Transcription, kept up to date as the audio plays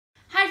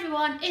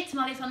everyone, it's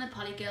Molly from the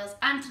Poly Girls,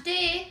 and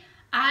today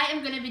I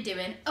am going to be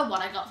doing a what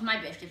I got for my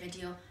birthday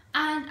video,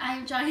 and I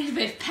am joined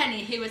with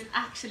Penny, who is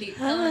actually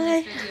filming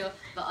this video,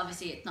 but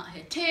obviously it's not her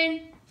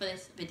turn for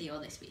this video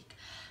this week.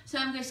 So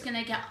I'm just going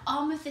to get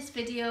on with this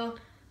video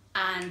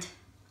and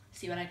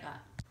see what I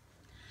got.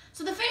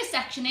 So the first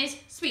section is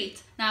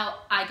sweets. Now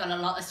I got a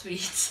lot of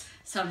sweets,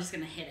 so I'm just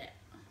going to hit it.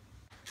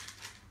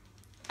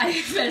 I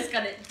first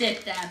got it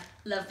Dip Dab,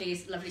 love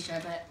these, lovely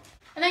sherbet.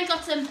 And then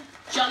got some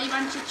Jolly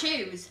Rancher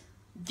Chews.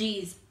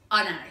 These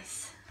are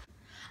nice.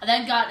 I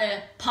then got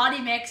a party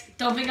mix.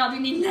 Don't think I'll be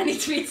needing any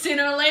sweets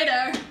sooner or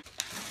later.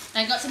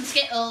 Then got some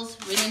Skittles,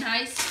 really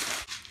nice.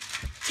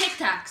 Tic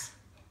Tacs.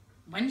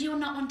 When do you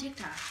not want Tic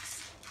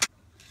Tacs?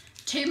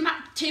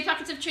 Two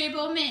packets of Cherry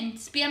Mint,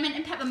 Spearmint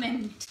and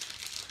Peppermint.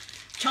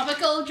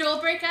 Tropical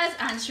Jawbreakers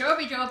and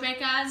Strawberry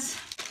Jawbreakers.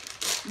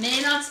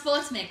 Maynard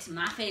Sports Mix,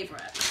 my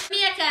favourite.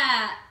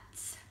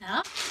 Meerkats.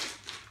 Huh?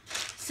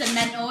 Some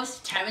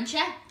Mentos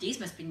Terrancher, these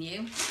must be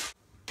new.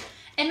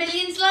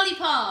 Emmeline's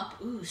Lollipop,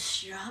 ooh,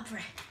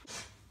 strawberry.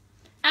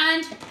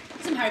 And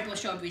some Haribo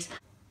strawberries.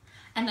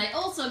 And I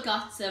also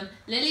got some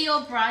Lily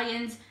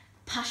O'Brien's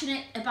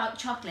Passionate About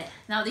Chocolate.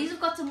 Now these have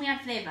got some weird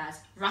flavours.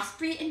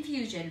 Raspberry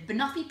Infusion,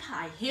 Banoffee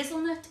Pie,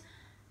 Hazelnut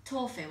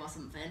Tofu or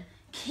something,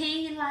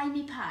 Key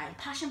Limey Pie,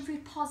 Passion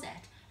Fruit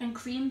Posset, and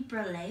Cream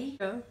Brulee.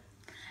 Oh.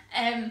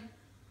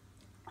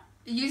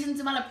 Using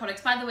some other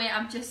products. By the way,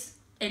 I'm just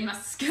in my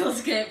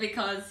skills kit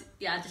because,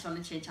 yeah, I just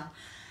want to change up.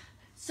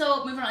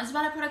 So, moving on to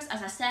Zoella products,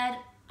 as I said,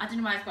 I don't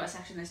know why I've got a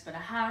section of this, but I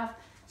have.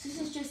 So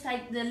this is just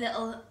like the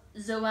little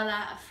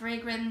Zoella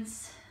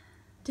fragrance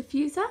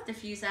diffuser.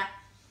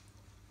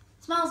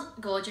 Smells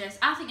gorgeous.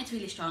 I think it's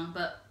really strong,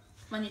 but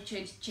when you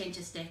change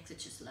the sticks,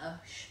 it's just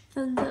lush.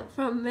 Thumbs up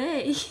from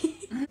me.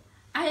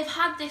 I have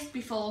had this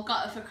before,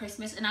 got it for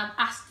Christmas, and I've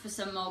asked for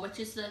some more, which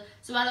is the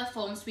Zoella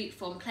Foam Sweet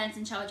Foam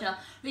Cleansing Shower Gel.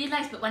 Really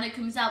nice, but when it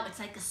comes out, it's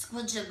like a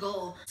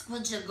squidge-a-go,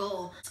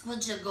 squidge-a-go,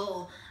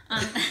 squidge-a-go.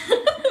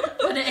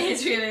 But it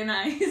is really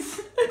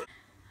nice.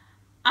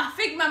 I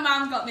think my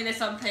mum got me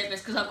this on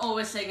purpose because I'm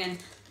always singing,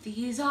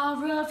 these are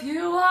a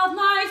few of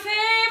my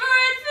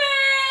favourite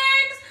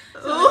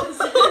things. So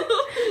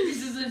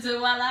this is a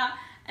Zoella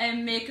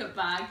makeup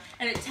bag,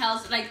 and it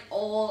tells like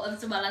all of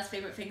Zoella's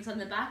favourite things on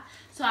the back.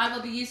 So I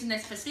will be using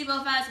this for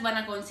sleepovers when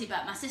I go and sleep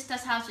at my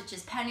sister's house, which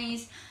is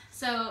Penny's.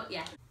 So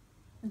yeah.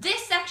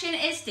 This section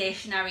is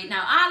stationery.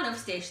 Now I love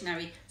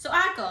stationery, so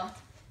I got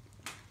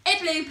a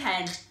blue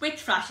pen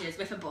which flashes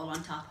with a ball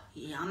on top.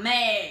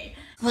 Yummy!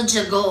 Where'd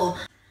you go?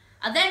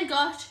 I then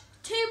got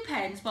two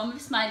pens, one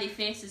with smiley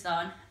faces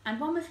on and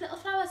one with little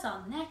flowers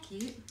on. They're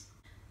cute.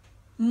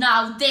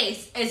 Now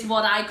this is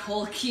what I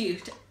call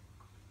cute.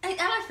 An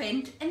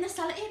elephant in the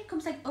sellotape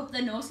comes like up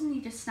the nose and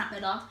you just snap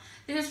it off.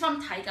 This is from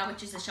Tiger,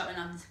 which is a shop in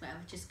London Square,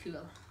 which is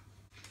cool.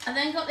 I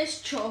then got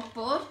this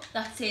chalkboard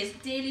that says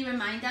daily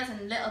reminders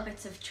and little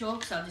bits of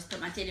chalk, so I'll just put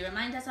my daily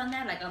reminders on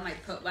there, like I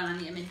might put when I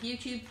need them in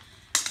YouTube,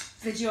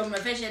 video and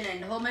revision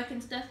and homework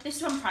and stuff. This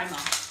is from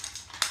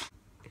Primark.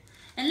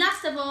 And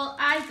last of all,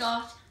 I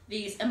got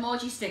these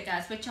emoji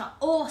stickers, which are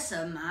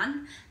awesome,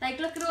 man. Like,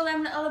 look at all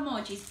them little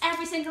emojis.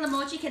 Every single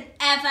emoji you can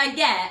ever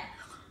get.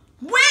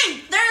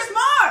 Wait, there's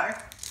more!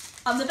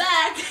 On the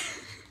back.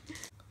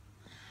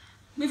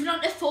 Moving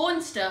on to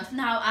phone stuff.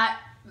 Now I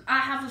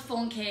have a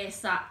phone case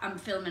that I'm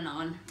filming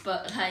on,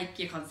 but like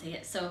you can't see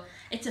it, so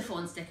it's a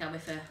phone sticker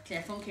with a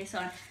clear phone case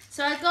on.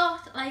 So I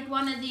got like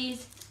one of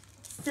these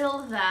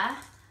silver,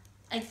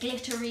 like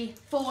glittery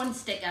phone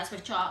stickers,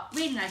 which are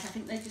really nice. I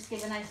think they just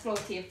give a nice flow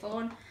to your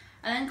phone.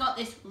 I then got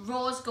this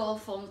rose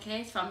gold phone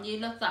case from New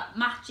Look that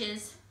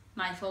matches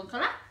my phone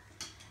colour.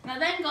 And I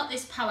then got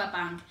this power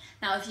bank.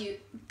 Now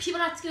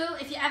people at school,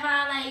 if you ever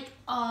like,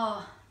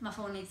 oh, my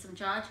phone needs some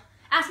charge,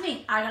 ask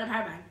me, I got a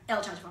power bank,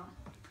 it'll charge your phone.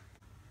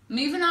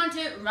 Moving on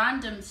to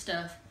random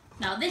stuff.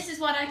 Now this is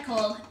what I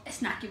call a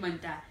snacky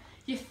winter.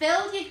 You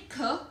fill your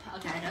cup, I'll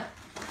get it up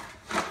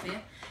for you.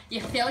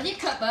 You fill your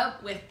cup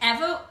up with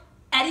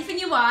anything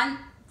you want,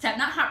 except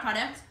not hot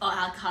products or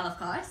alcohol of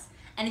course,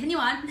 anything you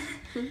want.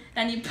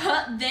 Then you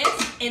put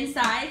this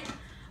inside,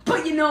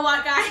 but you know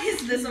what guys,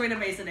 this is what I'm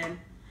amazing in.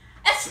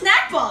 A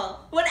snack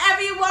ball!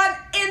 Whatever you want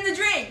in the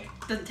drink!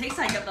 Doesn't taste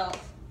like it though,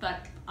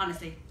 but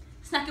honestly,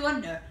 Snacky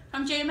Wonder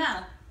from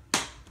JML.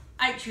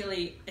 I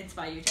truly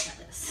inspire you to get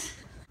this.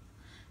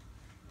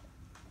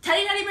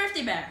 Teddy Teddy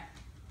Birthday Bear.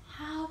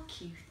 How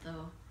cute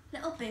though.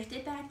 Little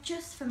birthday bear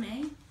just for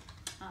me.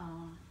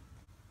 Aww.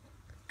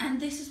 And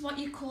this is what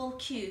you call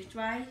cute,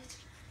 right?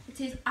 It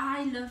says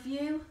I love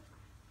you.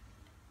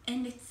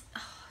 And it's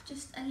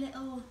just a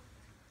little,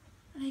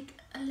 like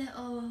a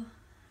little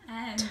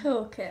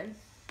token.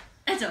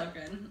 A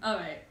token.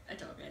 Alright, a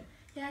token.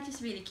 Yeah,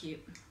 just really cute.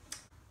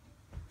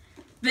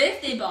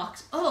 Birthday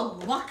box. Oh,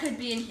 what could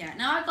be in here?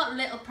 Now I've got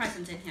little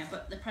presents in here,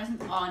 but the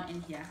presents aren't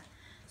in here.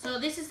 So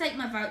this is like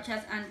my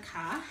vouchers and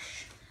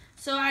cash.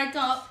 So I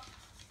got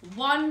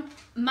one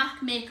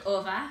MAC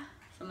makeover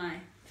for my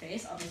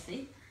face,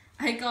 obviously.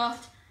 I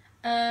got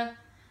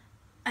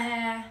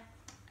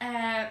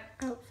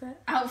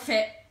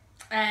outfit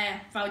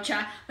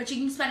voucher, which you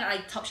can spend at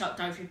like Topshop,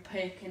 Dorothy,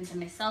 Perkins and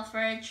Miss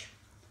Selfridge.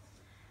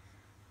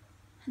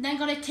 And then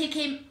got a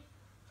TK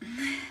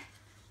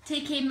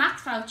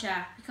Maxx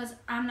voucher because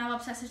I'm now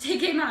obsessed with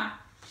TK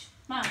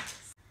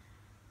Maxx.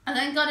 And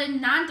then got a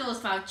Nando's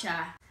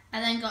voucher.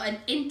 And then got an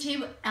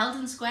Into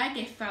Eldon Square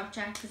gift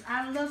voucher because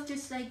I love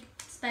just like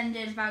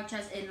spending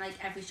vouchers in like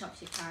every shop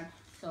you can.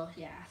 So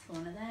yeah, that's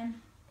one of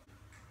them.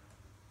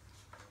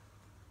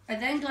 I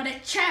then got a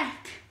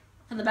check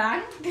for the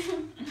bank.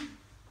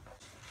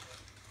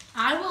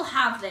 I will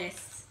have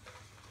this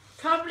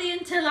probably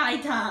until I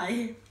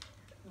die.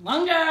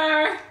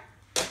 Longer.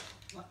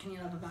 What can you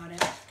love about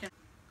it?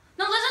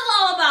 No, this is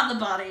all about the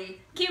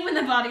body. Keeping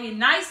the body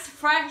nice,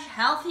 fresh,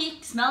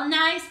 healthy, smell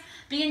nice,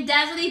 being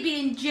dazzly,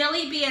 being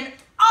jilly, being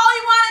all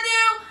you want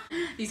to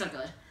do. These are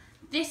good.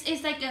 This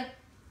is like a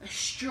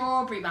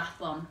strawberry bath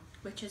bomb,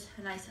 which is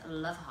a nice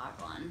love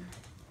heart one.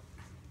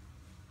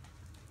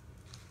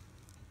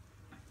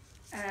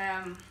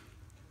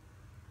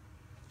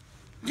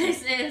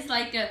 This is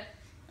like a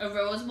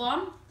rose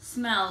one.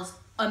 Smells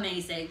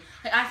amazing.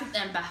 Like I think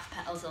them bath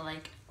petals are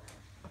like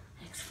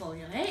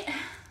exfoliate.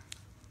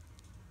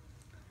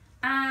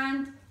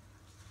 And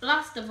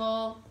last of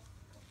all,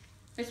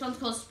 this one's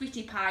called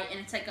Sweetie Pie and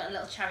it's like got a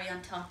little cherry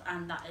on top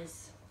and that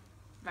is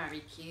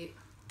very cute.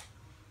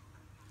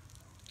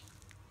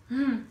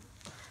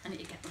 I need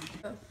to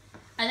get one.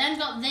 I then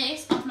got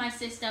this off my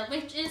sister,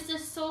 which is the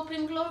Soap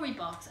and Glory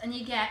box, and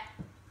you get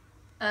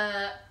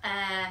a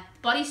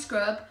body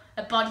scrub,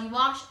 a body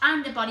wash,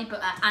 and a body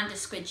butter, and a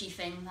squidgy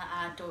thing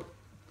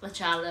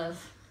which I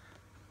love.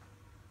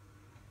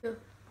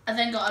 I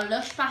then got a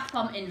Lush bath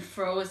bomb in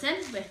Frozen,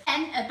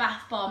 and a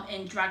bath bomb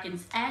in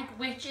Dragon's Egg,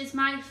 which is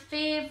my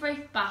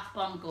favourite bath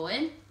bomb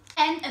going,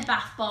 and a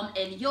bath bomb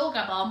in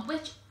Yoga Bomb,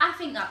 which I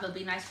think that will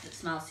be nice because it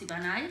smells super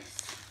nice.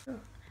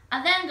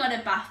 I then got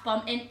a bath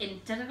bomb in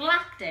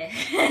Intergalactic.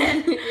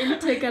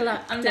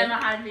 Intergalactic. I've never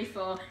had it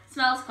before. It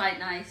smells quite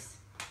nice.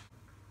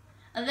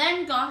 I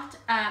then got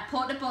a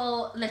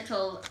portable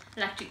little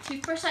electric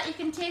toothbrush that you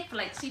can take for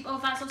like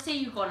sleepovers. So say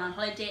you're going on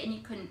holiday and you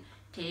couldn't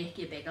take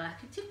your big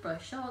electric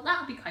toothbrush, so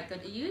that would be quite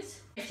good to use.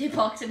 50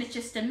 bucks, and it's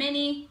just a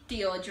mini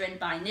deodorant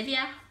by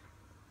Nivea.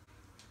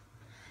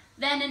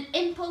 Then an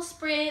impulse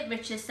spray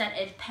which is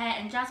scented pear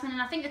and jasmine,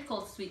 and I think it's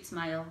called Sweet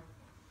Smile.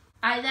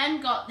 I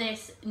then got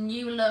this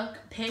New Look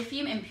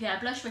perfume in Pure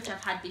Blush, which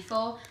I've had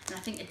before, and I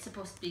think it's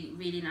supposed to be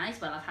really nice.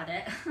 Well, I've had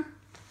it.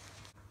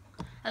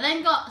 I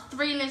then got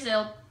 3 Liz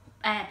Earle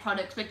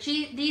products, which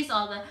these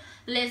are the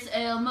Liz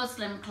Earle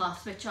muslin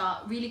cloths, which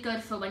are really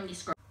good for when you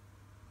scrub.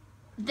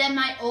 Then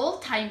my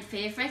all-time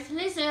favourite,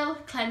 Liz Earle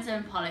Cleanser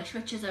and Polish,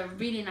 which is a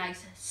really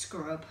nice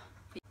scrub.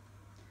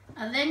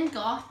 I then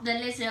got the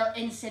Liz Earle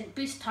Instant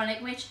Boost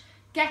Tonic, which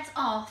gets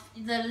off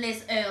the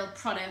Liz Earle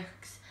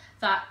products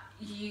that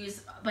you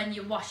use when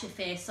you wash your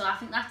face. So I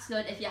think that's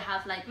good if you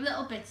have like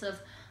little bits of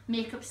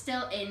makeup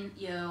still in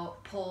your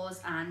pores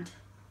and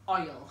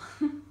oil.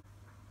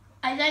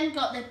 I then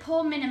got the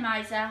pore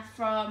minimizer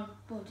from,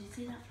 oh, did you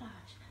see that flash?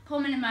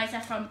 Pore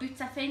minimizer from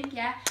Boots, I think,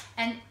 yeah.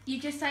 And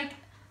you just like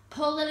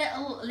pull the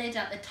little lid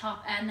at the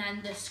top and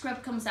then the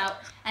scrub comes out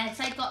and it's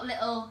like got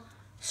little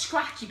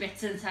scratchy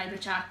bits inside,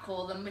 which I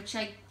call them, which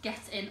like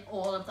gets in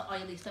all of the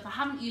oily stuff. I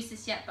haven't used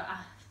this yet, but I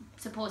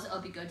suppose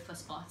it'll be good for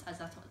spots, as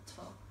that's what it's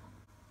for.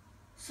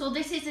 So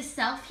this is a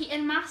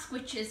self-heating mask,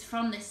 which is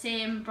from the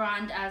same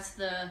brand as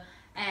the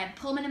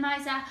pore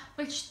minimizer,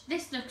 which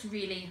this looks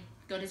really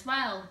good as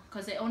well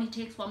because it only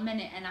takes 1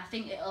 minute and I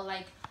think it'll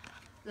like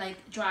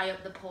dry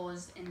up the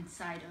pores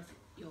inside of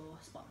your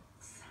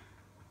spots.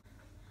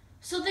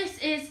 So this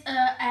is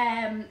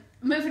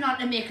moving on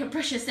to makeup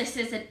brushes. This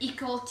is an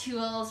Eco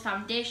Tools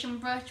foundation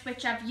brush,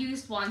 which I've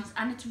used once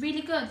and it's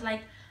really good.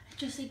 Like it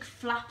just like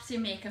flaps your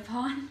makeup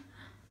on.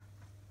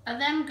 I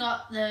then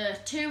got the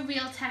 2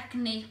 Real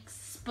Techniques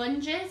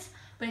sponges,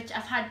 which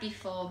I've had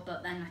before,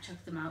 but then I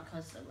took them out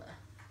because they were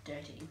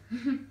dirty.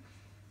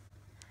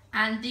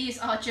 And these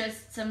are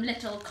just some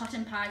little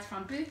cotton pads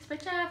from Boots,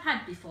 which I've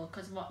had before,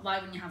 because why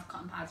wouldn't you have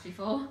cotton pads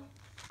before?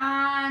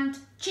 And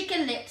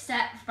Chicken Lip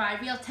Set by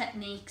Real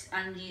Techniques,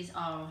 and these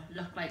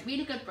look like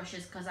really good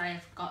brushes because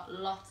I've got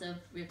lots of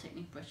Real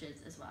Technique brushes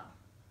as well.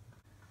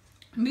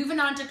 Moving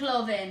on to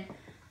clothing.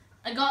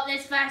 I got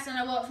this vest and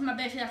I bought it for my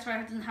birthday, that's why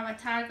it doesn't have a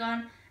tag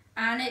on.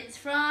 And it's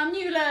from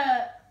New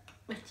Look,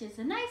 which is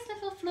a nice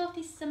little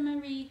floaty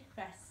summery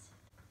vest.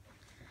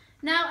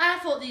 Now, I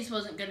thought these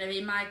wasn't going to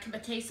be my cup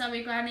of tea,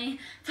 sorry Granny,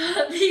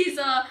 but these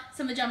are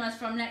some pyjamas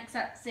from Next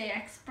Say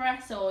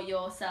Espresso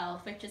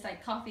Yourself, which is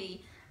like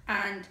coffee,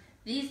 and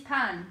these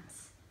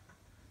pants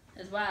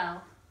as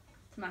well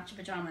to match your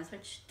pyjamas,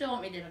 which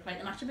don't really look like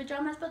the match your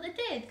pyjamas, but they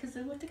did because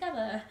they were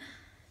together.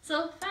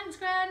 So, thanks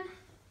Gran.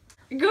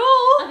 Go!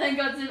 I then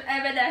got some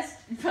M&S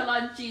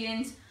pull-on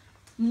jeans,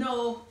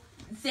 no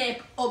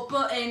zip or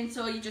button,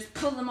 so you just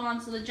pull them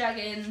on so the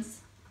jeggings.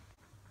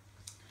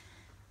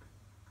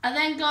 I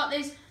then got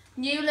this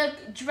New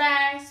Look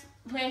dress,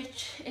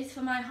 which is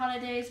for my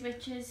holidays,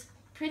 which is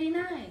pretty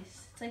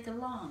nice. It's like a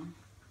long.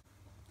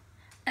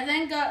 I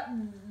then got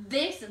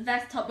this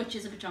vest top, which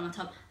is a pajama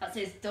top, that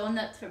says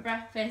donuts for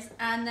breakfast,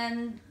 and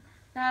then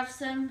I have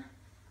some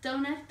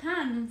donut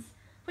pants,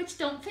 which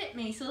don't fit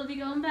me, so they'll be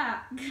going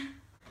back.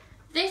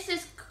 This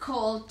is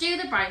called Do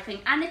the Bright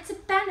Thing, and it's a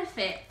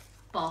benefit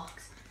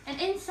box, and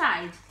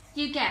inside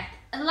you get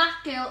a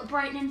Lac Girl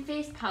brightening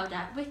face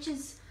powder, which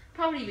is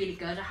probably really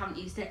good. I haven't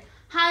used it.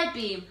 High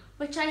Beam,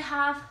 which I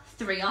have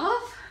 3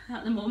 of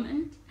at the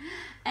moment.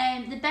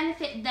 The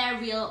Benefit They're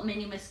Real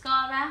mini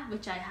mascara,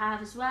 which I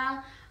have as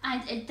well,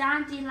 and a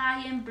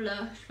dandelion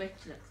blush,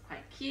 which looks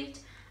quite cute,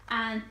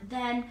 and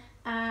then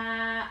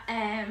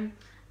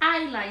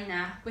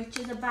eyeliner, which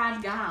is a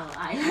bad gal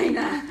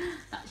eyeliner.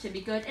 That should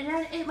be good. And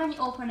then when you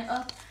open it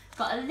up,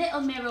 got a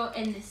little mirror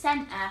in the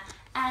centre,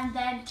 and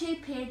then 2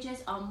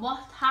 pages on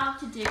how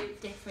to do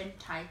different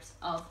types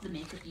of the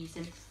makeup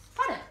using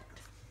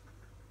product.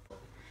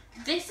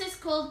 This is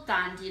called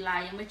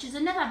Dandelion, which is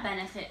another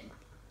benefit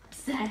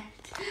set,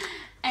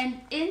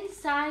 and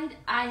inside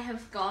I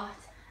have got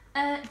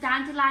a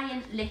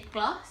dandelion lip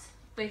gloss,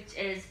 which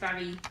is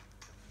very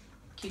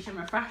cute and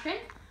refreshing,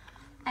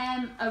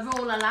 a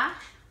roller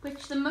lash,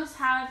 which they must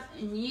have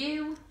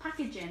new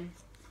packaging,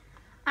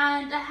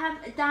 and I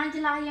have a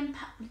dandelion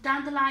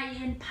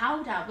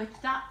powder, which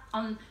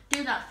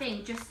do that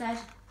thing just says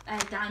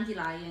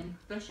dandelion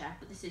blusher,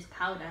 but this is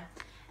powder.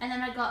 And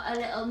then I got a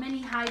little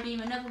mini High Beam,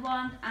 another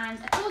one, and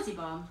a cozy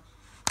bomb.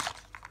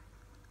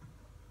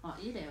 What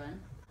are you doing?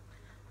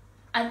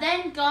 I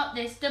then got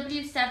this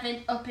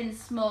W7 Up in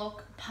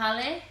Smoke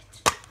palette,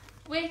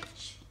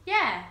 which,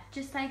 yeah,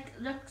 just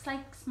looks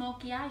like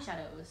smoky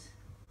eyeshadows.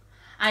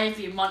 I've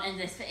been wanting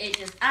this for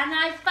ages, and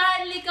I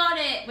finally got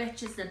it,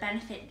 which is the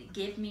Benefit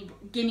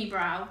Gimme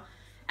Brow,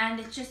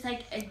 and it's just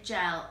like a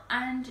gel.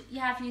 And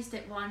yeah, I've used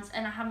it once,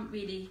 and I haven't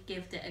really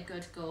given it a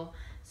good go,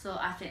 so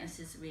I think this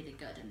is really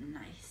good and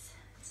nice.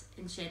 It's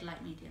in shade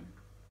light medium.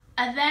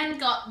 I then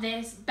got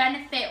this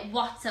Benefit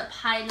What's Up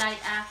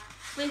highlighter,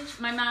 which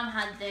my mum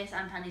had this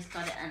and Penny's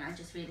got it, and I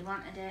just really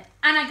wanted it,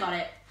 and I got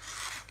it.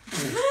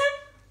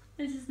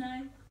 This is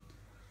nice.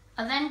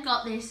 I then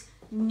got this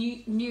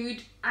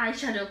nude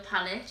eyeshadow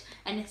palette,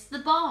 and it's the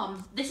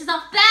bomb. This is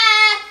off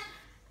Beth!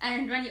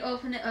 And when you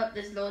open it up,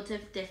 there's loads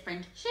of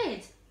different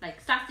shades,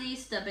 like sassy,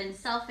 stubborn,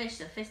 selfish,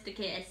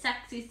 sophisticated,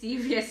 sexy,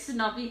 serious,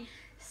 snobby,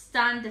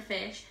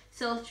 standoffish,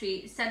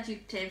 sultry,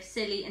 seductive,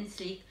 silly, and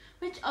sleek,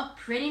 which are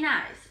pretty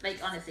nice. Like,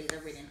 honestly, they're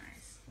really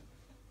nice.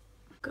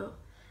 Go.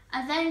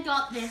 I then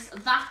got this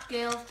That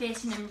Girl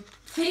Face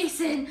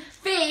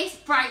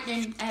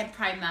Brightening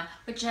Primer,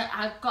 which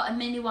I've got a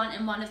mini one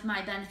in one of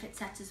my Benefit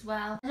sets as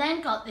well. I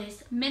then got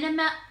this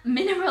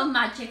Mineral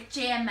Magic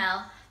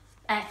JML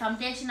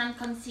Foundation and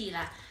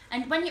Concealer.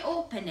 And when you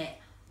open it,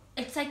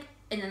 it's like,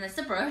 and then there's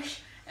the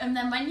brush, and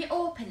then when you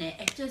open it,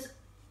 it does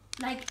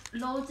like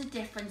loads of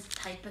different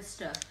type of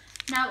stuff.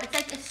 Now it's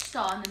like a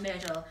star in the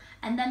middle,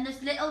 and then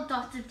there's little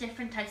dots of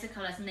different types of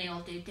colours, and they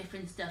all do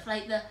different stuff.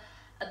 Like the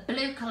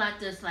blue colour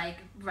does like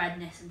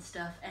redness and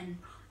stuff, and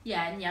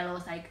yeah, and yellow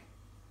is like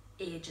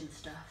age and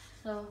stuff.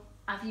 So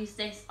I've used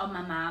this on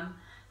my mum,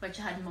 which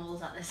had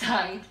moles at the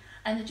side,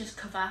 and they just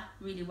cover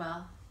really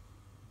well.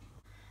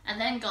 And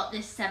then got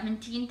this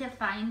 17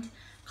 Defined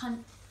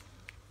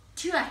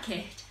Contour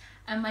Kit,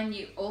 and when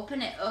you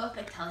open it up,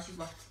 it tells you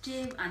what to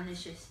do, and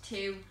there's just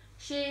 2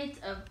 shades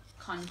of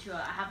contour.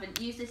 I haven't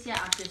used this yet.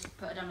 I've just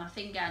put it on my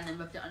finger and then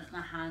rubbed it on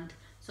my hand,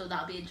 so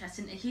that'll be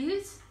interesting to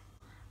use.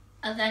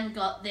 I then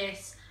got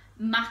this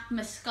MAC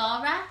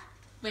mascara,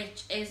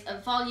 which is a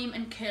volume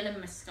and curling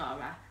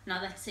mascara.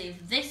 Now let's see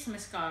if this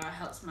mascara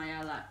helps my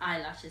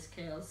eyelashes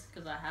curls,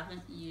 because I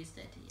haven't used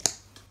it yet.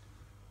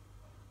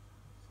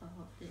 So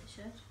hopefully it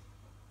should.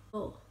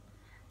 Oh.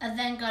 I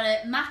then got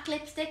a MAC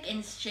lipstick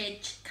in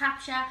shade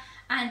Capture,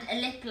 and a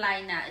lip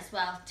liner as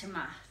well to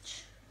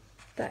match.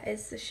 That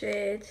is the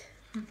shade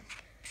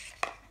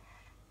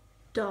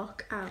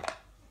Dark Out.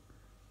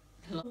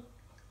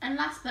 And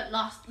last but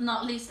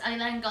not least, I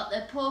then got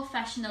the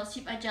Professional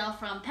Super Gel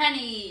from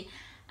Penny,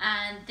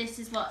 and this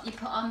is what you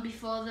put on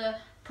before the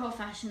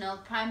Professional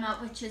Primer,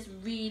 which is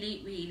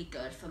really, really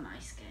good for my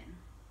skin.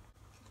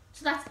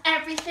 So that's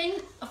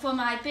everything for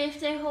my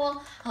birthday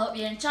haul. I hope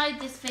you enjoyed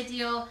this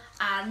video,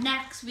 and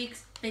next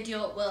week's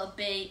video will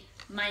be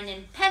mine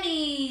and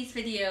Penny's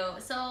video.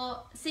 So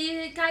see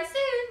you guys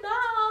soon,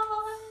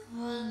 bye!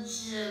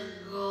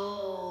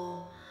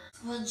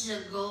 Would you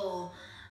go?